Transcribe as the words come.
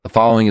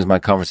following is my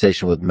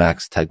conversation with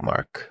Max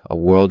Tegmark, a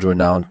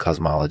world-renowned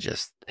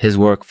cosmologist. His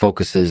work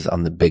focuses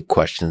on the big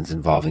questions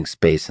involving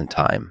space and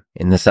time.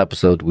 In this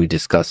episode, we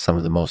discuss some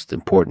of the most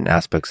important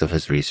aspects of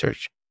his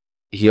research.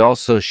 He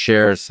also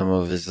shares some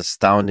of his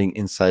astounding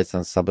insights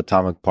on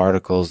subatomic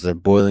particles, their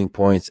boiling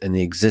points, and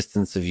the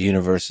existence of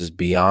universes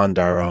beyond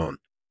our own.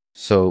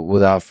 So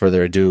without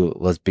further ado,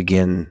 let's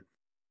begin.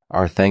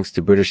 Our thanks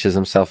to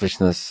Britishism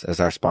Selfishness as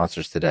our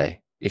sponsors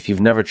today. If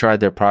you've never tried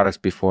their products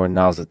before,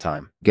 now's the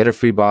time. Get a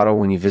free bottle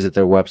when you visit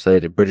their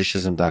website at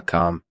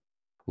britishism.com.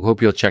 We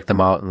hope you'll check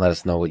them out and let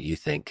us know what you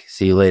think.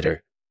 See you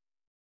later.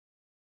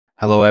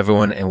 Hello,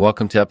 everyone, and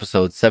welcome to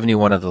episode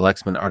 71 of the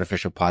Lexman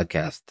Artificial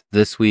Podcast.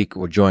 This week,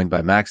 we're joined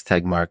by Max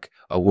Tegmark,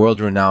 a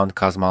world-renowned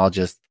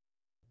cosmologist.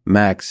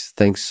 Max,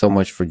 thanks so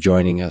much for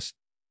joining us.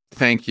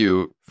 Thank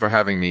you for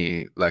having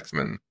me,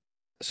 Lexman.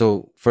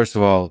 So, first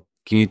of all,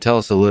 can you tell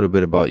us a little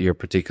bit about your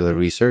particular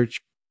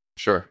research?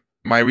 Sure.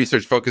 My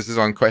research focuses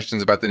on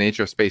questions about the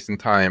nature of space and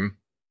time.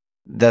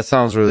 That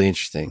sounds really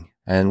interesting.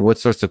 And what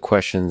sorts of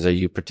questions are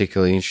you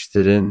particularly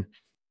interested in?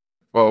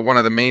 Well, one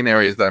of the main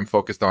areas that I'm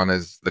focused on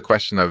is the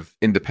question of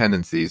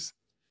independencies.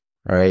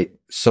 All right.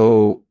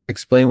 So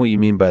explain what you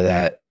mean by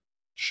that.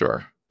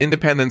 Sure.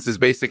 Independence is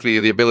basically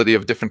the ability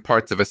of different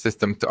parts of a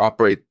system to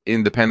operate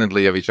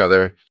independently of each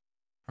other.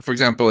 For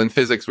example, in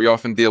physics, we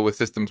often deal with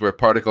systems where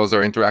particles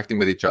are interacting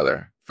with each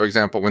other. For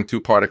example, when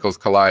two particles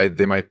collide,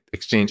 they might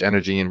exchange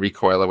energy and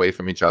recoil away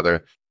from each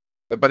other.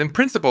 But in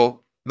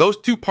principle, those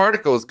two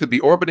particles could be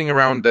orbiting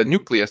around a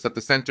nucleus at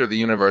the center of the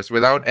universe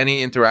without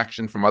any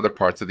interaction from other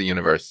parts of the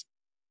universe.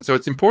 So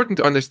it's important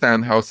to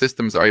understand how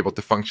systems are able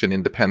to function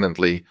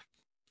independently.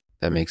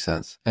 That makes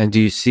sense. And do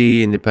you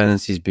see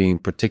independencies being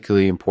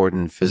particularly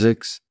important in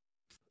physics?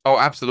 Oh,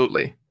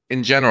 absolutely.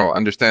 In general,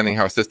 understanding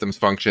how systems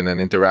function and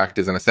interact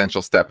is an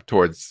essential step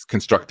towards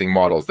constructing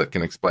models that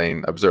can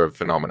explain observed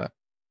phenomena.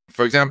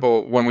 For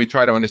example, when we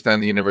try to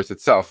understand the universe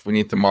itself, we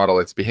need to model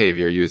its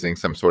behavior using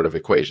some sort of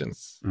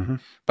equations.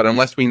 But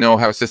unless we know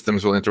how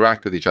systems will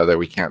interact with each other,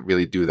 we can't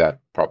really do that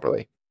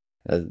properly.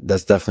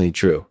 That's definitely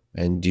true.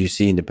 And do you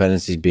see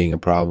independencies being a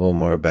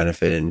problem or a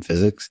benefit in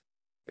physics?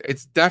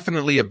 It's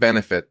definitely a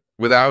benefit.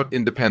 Without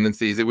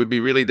independencies, it would be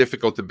really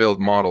difficult to build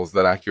models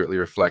that accurately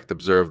reflect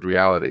observed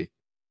reality.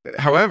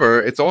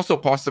 However, it's also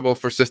possible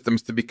for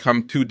systems to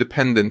become too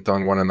dependent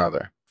on one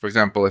another. For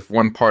example, if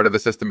one part of the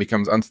system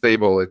becomes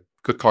unstable, it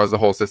could cause the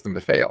whole system to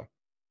fail.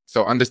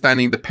 So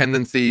understanding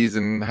dependencies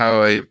and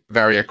how they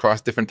vary across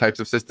different types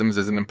of systems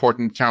is an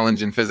important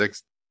challenge in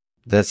physics.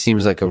 That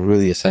seems like a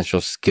really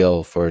essential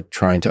skill for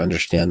trying to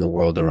understand the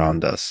world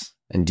around us.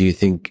 And do you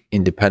think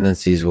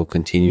independencies will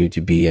continue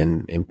to be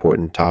an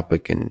important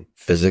topic in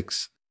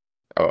physics?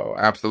 Oh,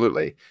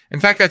 absolutely. In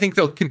fact, I think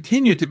they'll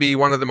continue to be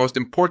one of the most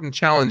important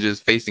challenges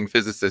facing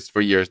physicists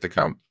for years to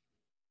come.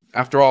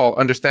 After all,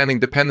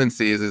 understanding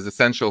dependencies is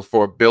essential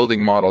for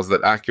building models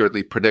that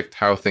accurately predict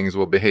how things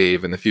will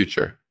behave in the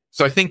future.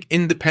 So I think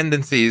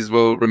independencies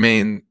will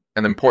remain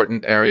an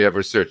important area of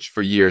research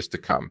for years to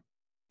come.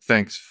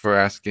 Thanks for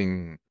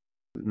asking.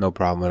 No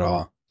problem at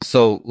all.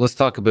 So let's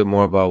talk a bit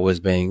more about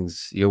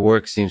whizbangs. Your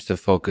work seems to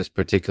focus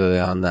particularly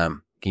on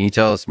them. Can you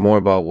tell us more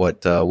about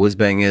what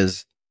whizbang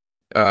is?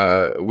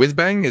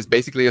 Whizbang is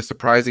basically a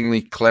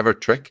surprisingly clever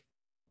trick.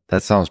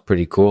 That sounds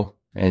pretty cool.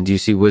 And do you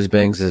see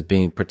whizbangs as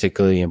being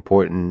particularly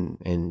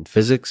important in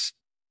physics?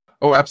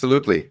 Oh,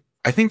 absolutely.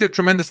 I think they're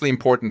tremendously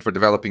important for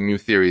developing new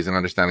theories and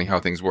understanding how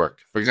things work.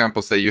 For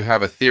example, say you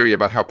have a theory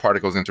about how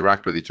particles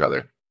interact with each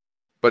other.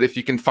 But if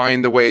you can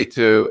find a way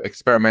to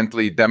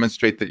experimentally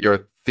demonstrate that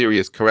your theory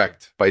is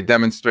correct by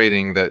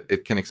demonstrating that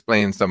it can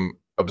explain some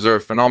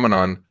observed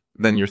phenomenon,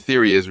 then your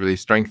theory is really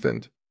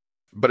strengthened.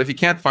 But if you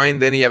can't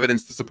find any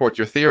evidence to support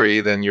your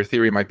theory, then your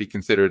theory might be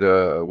considered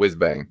a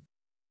whiz-bang.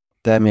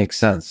 That makes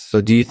sense. So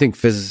do you think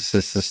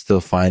physicists are still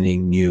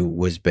finding new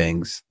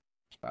whiz-bangs?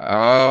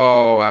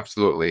 Oh,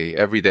 absolutely.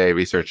 Every day,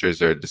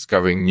 researchers are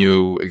discovering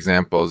new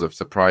examples of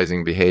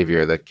surprising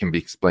behavior that can be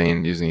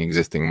explained using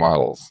existing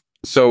models.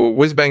 So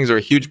whiz-bangs are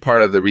a huge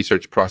part of the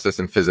research process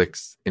in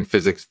physics.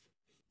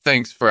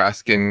 Thanks for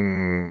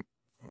asking.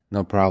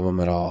 No problem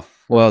at all.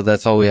 Well,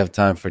 that's all we have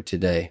time for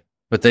today.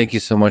 But thank you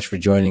so much for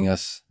joining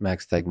us,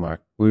 Max Tegmark.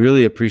 We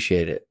really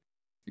appreciate it.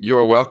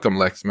 You're welcome,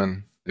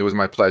 Lexman. It was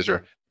my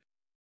pleasure.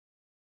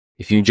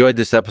 If you enjoyed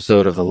this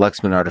episode of the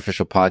Lexman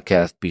Artificial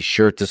Podcast, be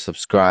sure to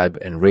subscribe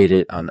and rate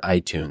it on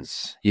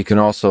iTunes. You can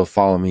also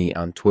follow me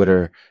on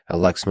Twitter at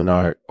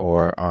LexmanArt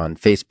or on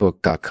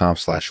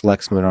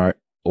Facebook.com/LexmanArt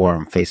or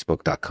on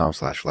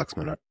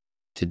Facebook.com/LexmanArt.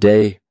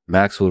 Today,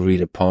 Max will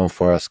read a poem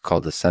for us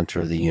called The Center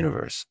of the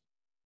Universe.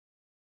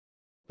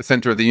 The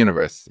center of the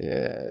universe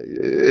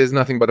is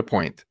nothing but a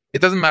point.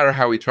 It doesn't matter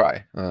how we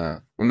try.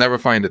 We'll never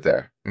find it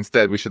there.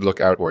 Instead, we should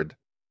look outward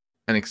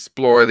and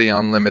explore the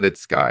unlimited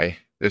sky.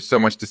 There's so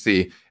much to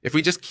see. If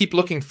we just keep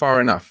looking far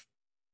enough,